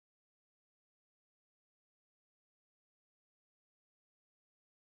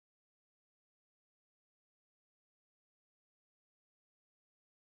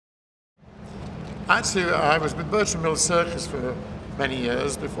Actually, I was with Bertram Mills Circus for many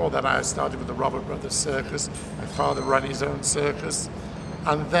years. Before that, I started with the Robert Brothers Circus. My father ran his own circus.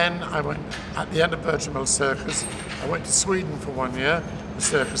 And then I went, at the end of Bertram Mills Circus, I went to Sweden for 1 year, with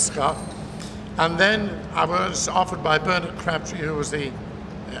Circus Scott. And then I was offered by Bernard Crabtree, who was the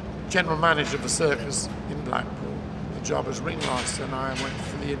general manager of the circus in Blackpool, the job as ringmaster. And I went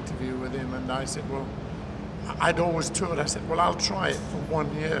for the interview with him, and I said, well, I'd always toured. I said, well, I'll try it for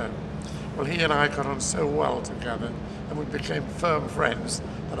 1 year. Well, he and I got on so well together, and we became firm friends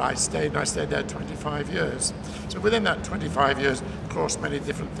that I stayed, and I stayed there 25 years. So within that 25 years, of course, many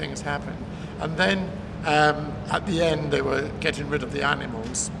different things happened. And then at the end, they were getting rid of the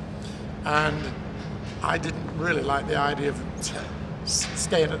animals, and I didn't really like the idea of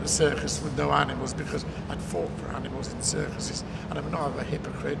staying at the circus with no animals, because I'd fought for animals in circuses, and I'm not a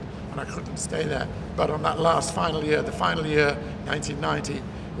hypocrite, and I couldn't stay there. But on that last final year, the final year, 1990,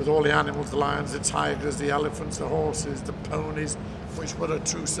 with all the animals, the lions, the tigers, the elephants, the horses, the ponies, which what a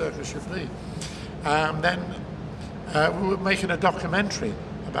true circus should be. Then we were making a documentary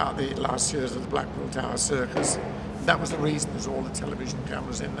about the last years of the Blackpool Tower Circus. That was the reason there's all the television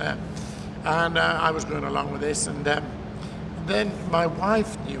cameras in there. And I was going along with this, and then my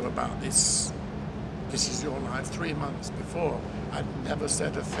wife knew about this This Is Your Life 3 months before. I'd never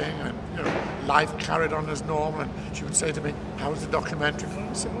said a thing, and life carried on as normal. And she would say to me, "How's the documentary going?"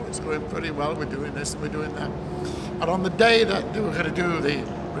 I said, "Oh, it's going pretty well. We're doing this and we're doing that." And on the day that they were going to do the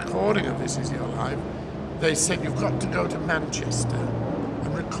recording of This Is Your Life, they said, "You've got to go to Manchester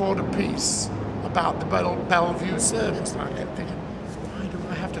and record a piece about the Bellevue Circus." And I kept thinking, why do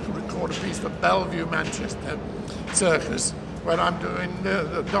I have to record a piece for Bellevue, Manchester Circus when I'm doing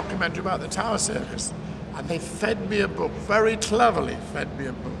the documentary about the Tower Circus? And they fed me a book, very cleverly fed me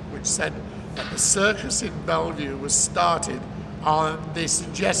a book, which said that the circus in Bellevue was started on the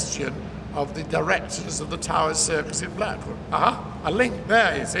suggestion of the directors of the Tower Circus in Blackpool. A link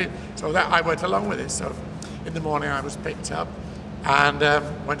there, you see. So that I went along with it. So in the morning I was picked up and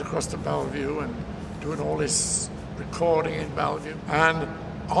went across to Bellevue and doing all this recording in Bellevue. And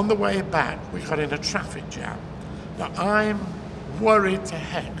on the way back, we got in a traffic jam. Now I'm worried to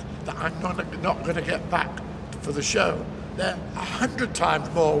heck that I'm not going to get back for the show. They're 100 times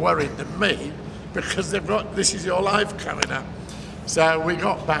more worried than me because they've got This Is Your Life coming up. So we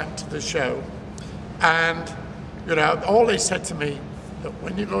got back to the show, and all they said to me, that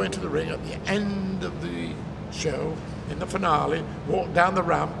when you go into the ring at the end of the show, in the finale, walk down the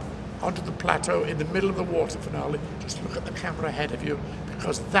ramp onto the plateau in the middle of the water finale, just look at the camera ahead of you,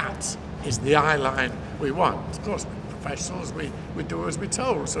 because that is the eye line we want. Of course, professionals, we do as we're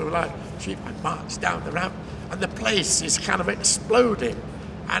told. So like, I march down the ramp, and the place is kind of exploding,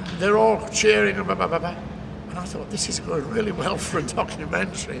 and they're all cheering, and blah, blah, blah, blah. And I thought, this is going really well for a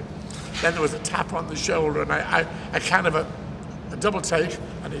documentary. Then there was a tap on the shoulder, and I kind of a double take,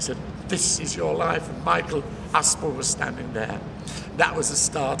 and he said, "This Is Your Life," and Michael Aspel was standing there. That was the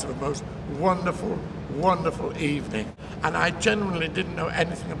start of a most wonderful, wonderful evening. And I genuinely didn't know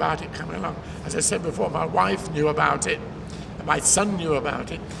anything about it coming along. As I said before, my wife knew about it, and my son knew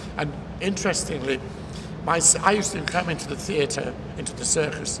about it. And interestingly, I used to come into the theatre, into the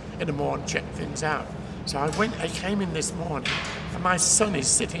circus in the morning, check things out. So I came in this morning, and my son is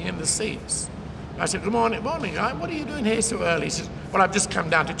sitting in the seats. I said, "Good morning, guy. What are you doing here so early?" He says, "Well, I've just come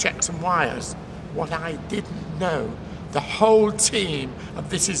down to check some wires." What I didn't know, the whole team of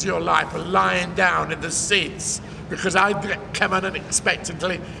This Is Your Life were lying down in the seats because I'd come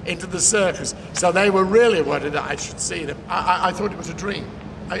unexpectedly into the circus. So they were really worried that I should see them. I thought it was a dream.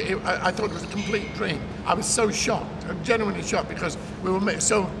 I thought it was a complete dream. I was so shocked, I'm genuinely shocked, because we were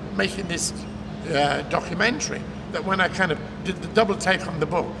making this documentary that when I kind of did the double take on the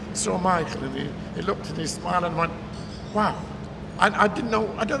book, saw Michael, and he looked and he smiled and went, "Wow." I don't know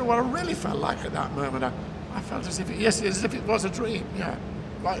what I really felt like at that moment. I felt as if it was a dream, yeah.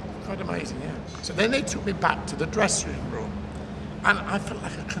 Quite amazing, yeah. So then they took me back to the dressing room, and I felt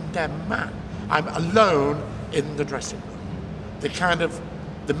like a condemned man. I'm alone in the dressing room.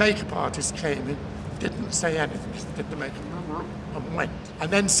 The makeup artist came in, didn't say anything, just did the makeup and went. And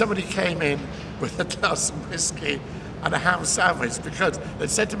then somebody came in with a glass of whiskey and a ham sandwich, because they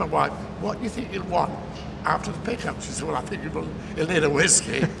said to my wife, "What do you think you'll want after the pickup?" She said, "Well, I think you'll need a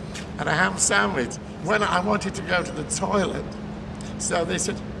whiskey and a ham sandwich." When I wanted to go to the toilet, so they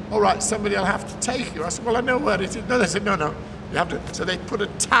said, "All right, somebody will have to take you." I said, "Well, I know where it is." No, they said, "No, you have to." So they put a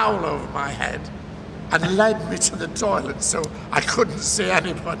towel over my head and led me to the toilet so I couldn't see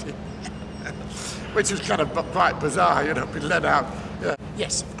anybody, which was kind of quite bizarre, be led out.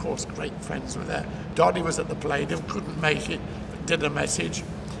 Yes, of course, great friends were there. Doddy was at the play, couldn't make it, but did a message.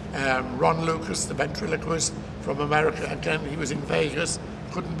 Ron Lucas, the ventriloquist from America, again, he was in Vegas,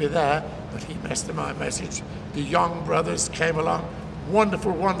 couldn't be there, but he messed my message. The Young brothers came along,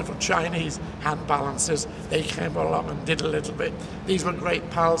 wonderful, wonderful Chinese hand balancers. They came along and did a little bit. These were great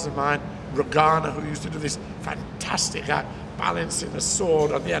pals of mine. Rogana, who used to do this fantastic act, balancing a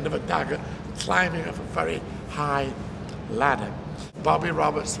sword on the end of a dagger, climbing up a very high ladder. Bobby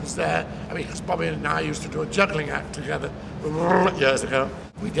Roberts was there. I mean, because Bobby and I used to do a juggling act together years ago.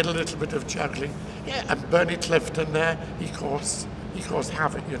 We did a little bit of juggling. Yeah, and Bernie Clifton there, he caused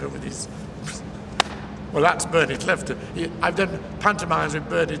havoc, you know, with his... Well, that's Bernie Clifton. I've done pantomimes with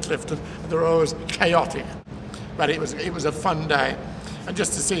Bernie Clifton, and they're always chaotic. But it was a fun day. And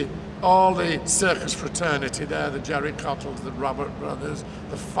just to see all the circus fraternity there, the Jerry Cottles, the Robert brothers,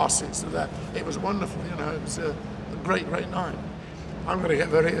 the Fossett's were there. It was wonderful, you know, it was a great, great night. I'm going to get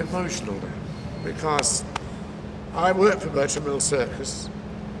very emotional now, because I worked for Bertram Mills Circus,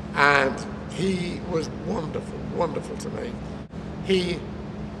 and he was wonderful, wonderful to me. He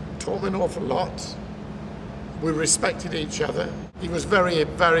taught me an awful lot. We respected each other. He was very,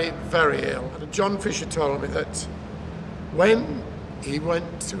 very, very ill. And John Fisher told me that when he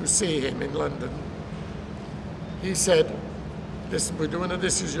went to see him in London, he said, listen, we're doing a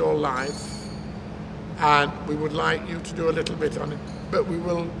This Is Your Life, and we would like you to do a little bit on it, but we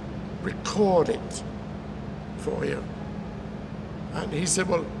will record it for you. And he said,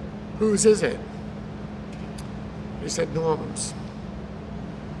 well, whose is it? He said, Norman's.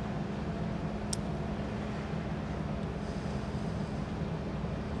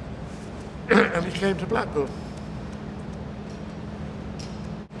 And he came to Blackpool.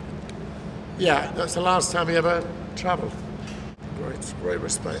 Yeah, that's the last time he ever travelled. Great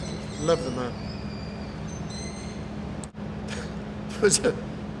respect. Love the man.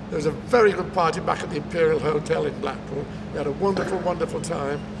 There was a very good party back at the Imperial Hotel in Blackpool. We had a wonderful, wonderful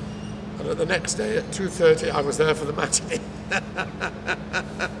time. And the next day at 2:30, I was there for the matinee.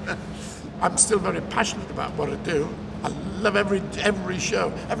 I'm still very passionate about what I do. I love every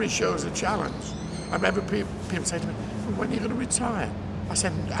show. Every show is a challenge. I remember people say to me, well, when are you going to retire? I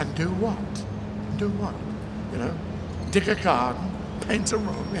said, and do what? Do what? You know, dig a garden, paint a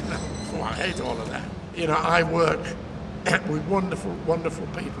room, you know. Oh, I hate all of that. You know, I work with wonderful, wonderful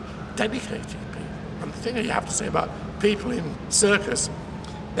people, dedicated people. And the thing you have to say about people in circus,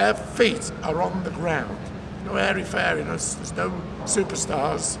 their feet are on the ground. No airy-fairy, there's no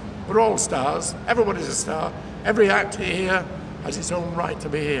superstars. We're all stars. Everybody's a star. Every actor here has its own right to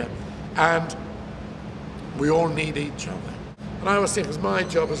be here. And we all need each other. And I always think as my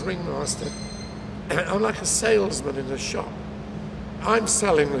job as ringmaster, I'm like a salesman in a shop. I'm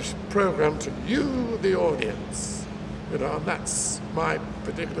selling this program to you, the audience. You know, and that's my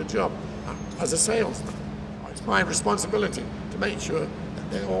particular job as a salesman. It's my responsibility to make sure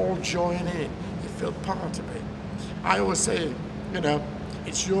that they all join in. You feel part of it. I always say, you know,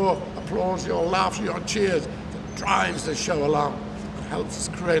 it's your applause, your laughter, your cheers that drives the show along and helps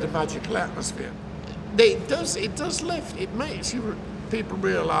us create a magical atmosphere. It does lift. It makes people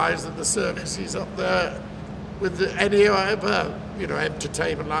realise that the circus is up there with any other, you know,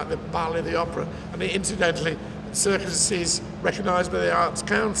 entertainment like the ballet, the opera, and incidentally, circus is recognised by the Arts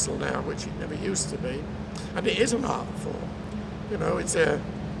Council now, which it never used to be, and it is an art form. You know, it's the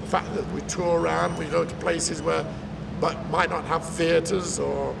fact that we tour around, we go to places where might not have theatres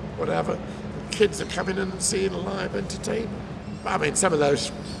or whatever. Kids are coming in and seeing live entertainment. I mean, some of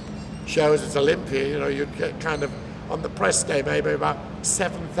those shows at Olympia, you know, you'd get kind of, on the press day, maybe about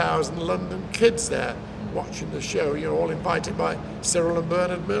 7,000 London kids there watching the show. You're all invited by Cyril and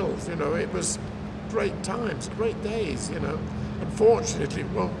Bernard Mills. You know, it was great times, great days, you know. Unfortunately, it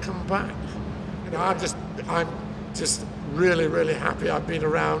won't come back. You know, I'm just really, really happy I've been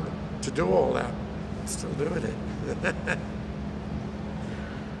around to do all that. I'm still doing it.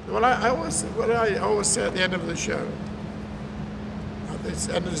 Well, I always say at the end of the show, at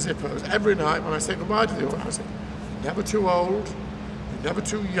the end of the Zippos, every night when I say goodbye to the audience, I say, you're never too old, you're never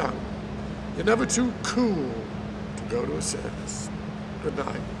too young, you're never too cool to go to a circus. Good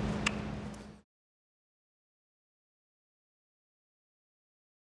night.